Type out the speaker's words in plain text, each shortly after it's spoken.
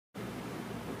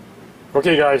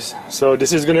Okay guys, so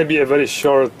this is gonna be a very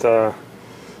short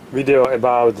video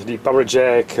about the power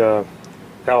jack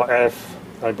LF,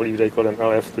 I believe they call them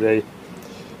LF today,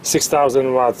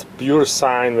 6000 watt pure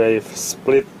sine wave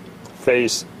split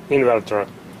phase inverter.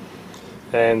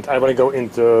 And I want to go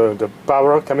into the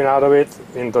power coming out of it,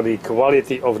 into the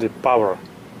quality of the power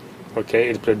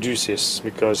it produces,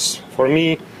 because for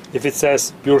me, if it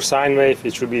says pure sine wave,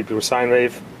 it should be pure sine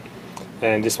wave,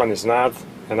 and this one is not,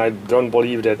 and I don't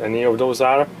believe that any of those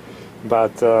are,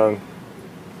 but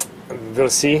we'll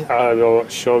see. I will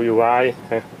show you why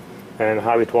and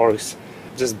how it works.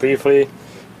 Just briefly,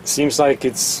 seems like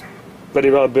it's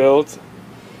very well built,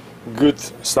 good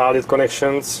solid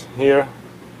connections here,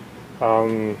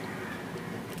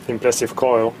 impressive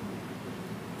coil,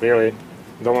 really.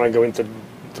 Don't want to go into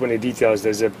too many details,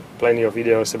 there's plenty of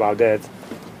videos about that.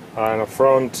 On the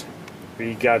front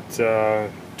we got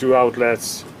 2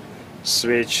 outlets,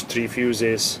 switch, 3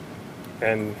 fuses,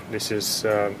 and this is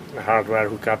a hardware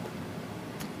hookup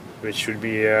which should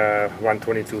be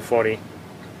 12240,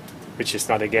 which is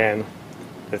not again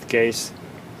that case.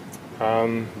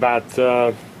 Oh,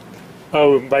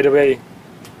 by the way,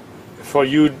 for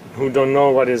you who don't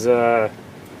know what is a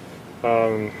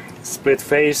split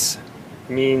phase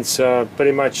means,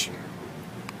 pretty much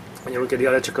when you look at the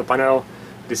electrical panel,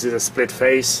 this is a split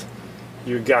phase.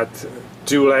 You got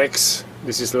 2 legs.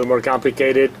 This is a little more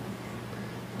complicated,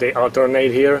 they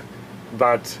alternate here,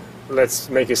 but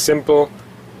let's make it simple.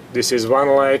 This is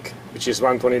one leg which is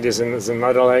 120, this is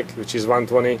another leg which is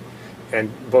 120,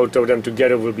 and both of them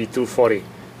together will be 240.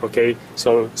 Okay,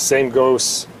 so same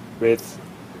goes with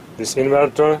this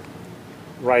inverter.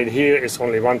 Right here is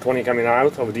only 120 coming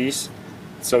out of these,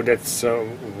 so that's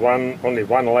only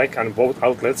one leg on both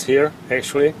outlets here.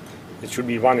 Actually it should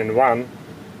be 1 and 1,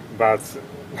 but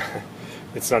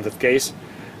it's not the case.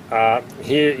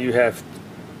 Here you have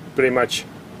pretty much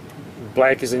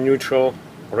black is a neutral,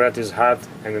 red is hot,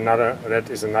 and another red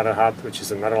is another hot, which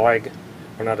is another leg,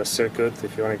 another circuit,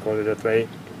 if you want to call it that way.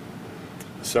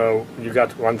 So you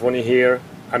got 120 here.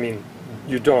 I mean,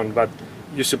 you don't, but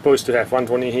you're supposed to have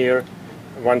 120 here,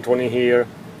 120 here,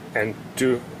 and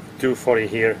 240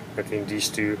 here between these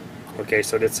two. Okay,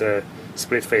 so that's a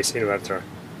split phase inverter.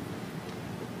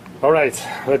 Alright,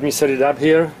 let me set it up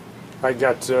here. I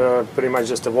got pretty much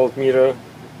just a voltmeter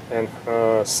and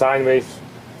sine wave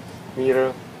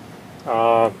meter.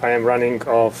 I am running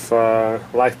off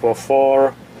LiFePro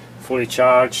 4, fully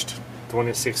charged,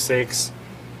 26.6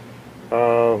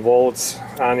 volts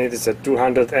on it. It's a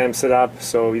 200 amp setup,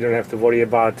 so you don't have to worry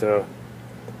about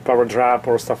power drop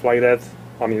or stuff like that.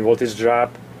 I mean voltage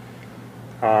drop.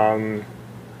 I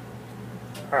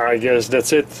guess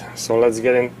that's it. So let's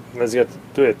get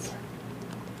to it.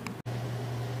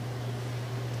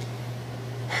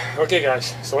 Okay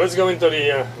guys, so let's go into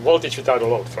the voltage without the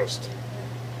load first.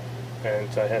 And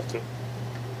I have to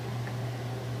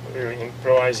really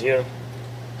improvise here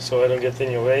so I don't get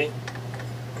in your way.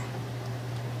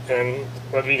 And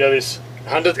what we got is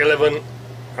 111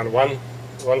 on one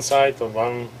side, or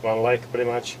one leg pretty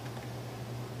much.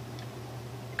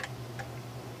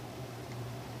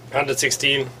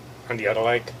 116 on the other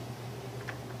leg.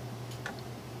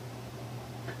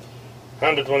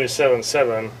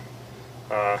 127.7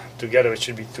 together it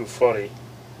should be 240.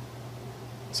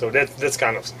 So that's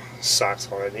kind of sucks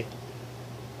already.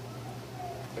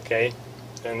 Okay,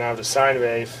 and now the sine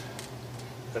wave.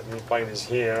 Let me plug this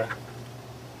here.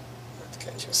 That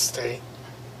can just stay,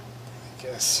 I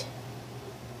guess.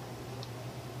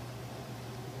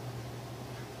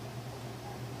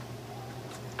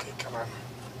 Okay, come on.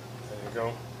 There you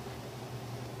go.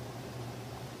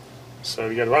 So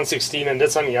we got 116, and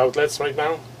that's on the outlets right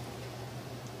now.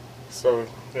 So,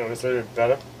 you know, it's a little bit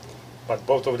better, but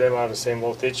both of them are the same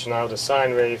voltage. Now the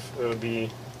sine wave will be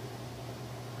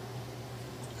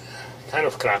kind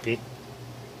of crappy.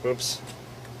 Oops.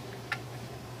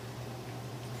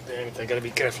 Damn it, I gotta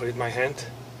be careful with my hand.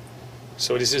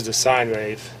 So this is the sine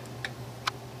wave.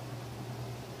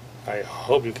 I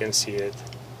hope you can see it.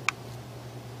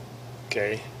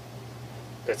 Okay,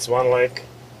 that's one leg.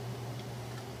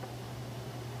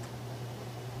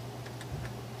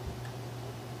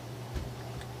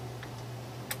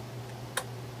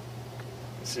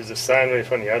 This is the sine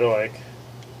wave on the other leg.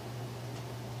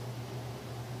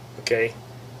 Okay,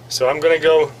 so I'm gonna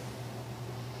go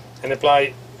and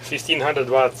apply 1500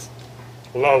 watt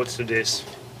load to this.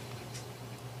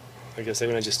 I guess I'm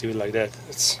gonna just do it like that.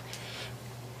 It's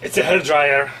a hair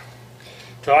dryer,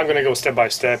 so I'm gonna go step by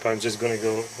step. I'm just gonna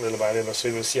go little by little, so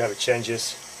we'll see how it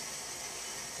changes.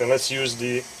 Then let's use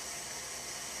the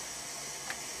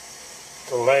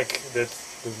leg that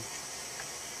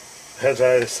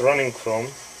hairdryer is running from.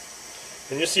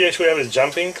 And you see actually how it's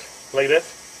jumping like that.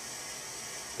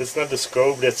 That's not the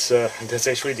scope, that's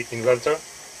actually the inverter.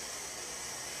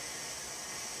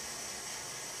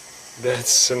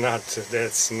 That's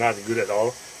not good at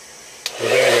all. But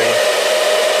anyway,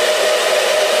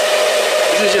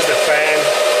 this is just a fan,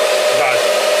 about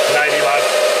 90 watt.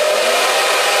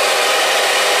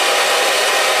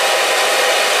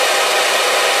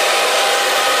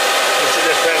 This is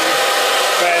a fan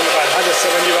about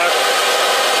 170 watt.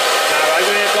 Now I'm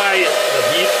going to apply the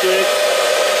heat to it.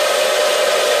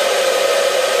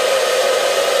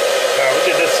 Now look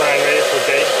at that sine wave,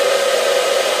 okay?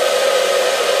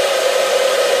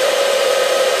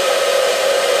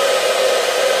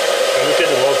 And look at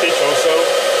the voltage also.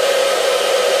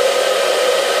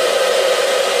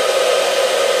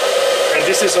 And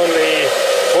this is only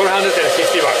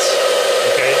 450 watts,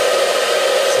 okay?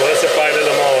 So let's apply a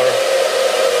little more.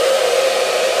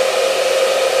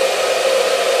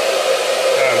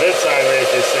 That sine wave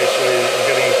is actually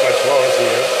getting much worse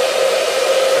here.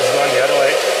 Let's go on the other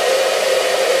leg.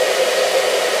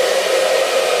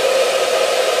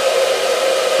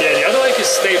 Yeah, the other leg is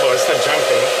stable, it's not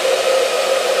jumping.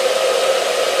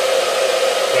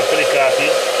 But pretty crappy.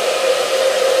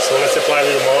 So let's apply a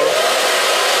little more.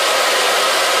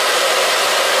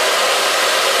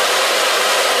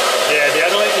 Yeah, the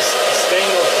other leg is staying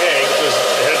okay because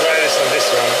the hairdryer is on this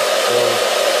one. So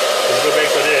let's go back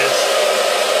to this.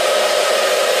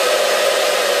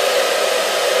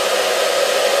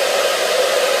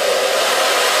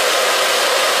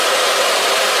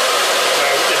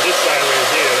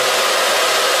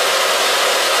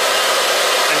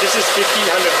 This is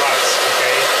 1500 watts,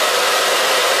 okay?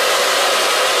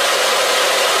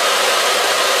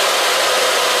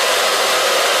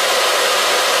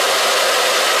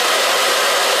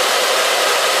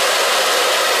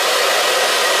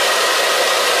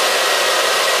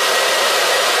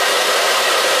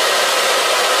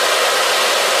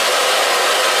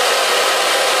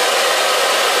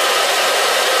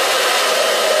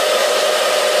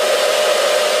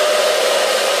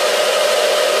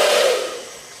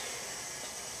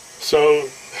 So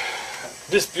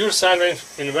this pure sine wave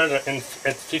inverter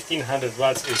at 1500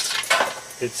 watts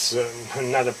it's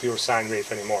not a pure sine wave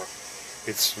anymore.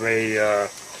 It's very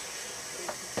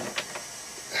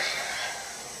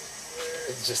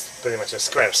it's just pretty much a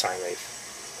square sine wave.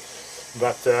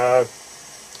 But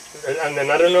on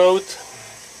another note,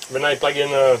 when I plug in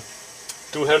 2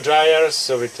 hair dryers,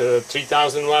 so with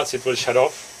 3000 watts it will shut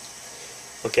off.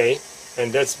 Okay,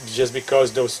 and that's just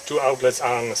because those 2 outlets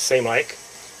are on the same leg.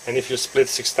 And if you split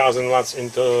 6000 watts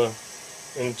into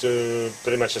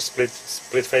pretty much a split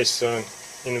phase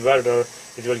inverter,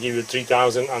 it will give you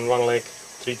 3000 on one leg,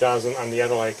 3000 on the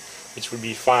other leg, which would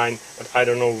be fine. But I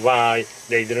don't know why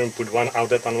they didn't put one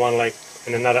outlet on one leg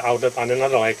and another outlet on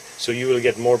another leg, so you will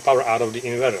get more power out of the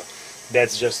inverter.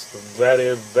 That's just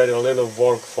very little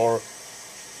work for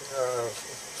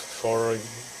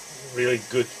really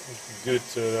good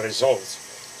results.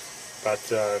 But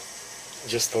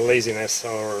just laziness,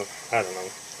 or I don't know.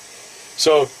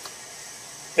 So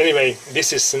anyway,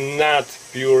 this is not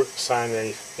pure sine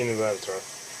wave inverter,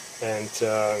 and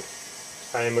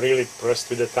I am really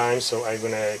pressed with the time, so I'm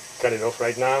gonna cut it off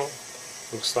right now.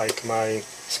 Looks like my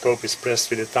scope is pressed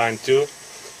with the time too,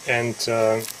 and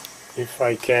if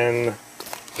I can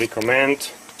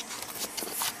recommend,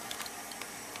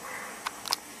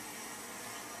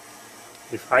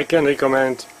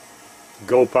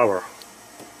 Go Power,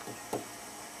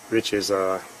 which is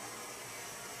a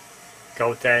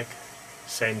Go-Tech,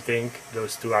 same thing.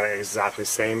 Those two are exactly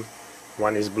same.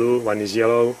 One is blue, one is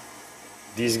yellow.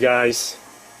 These guys,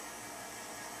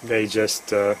 they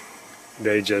just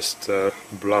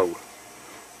blow.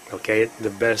 Okay, the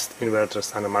best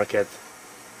inverters on the market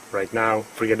right now.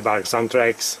 Forget about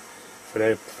soundtracks.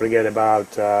 Forget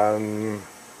about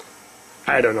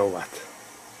I don't know what.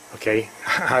 Okay,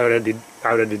 I already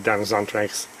done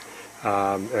soundtracks.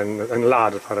 And a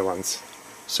lot of other ones.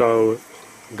 So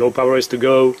Go Power is to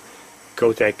go,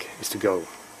 Go-Tech is to go.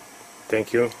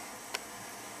 Thank you.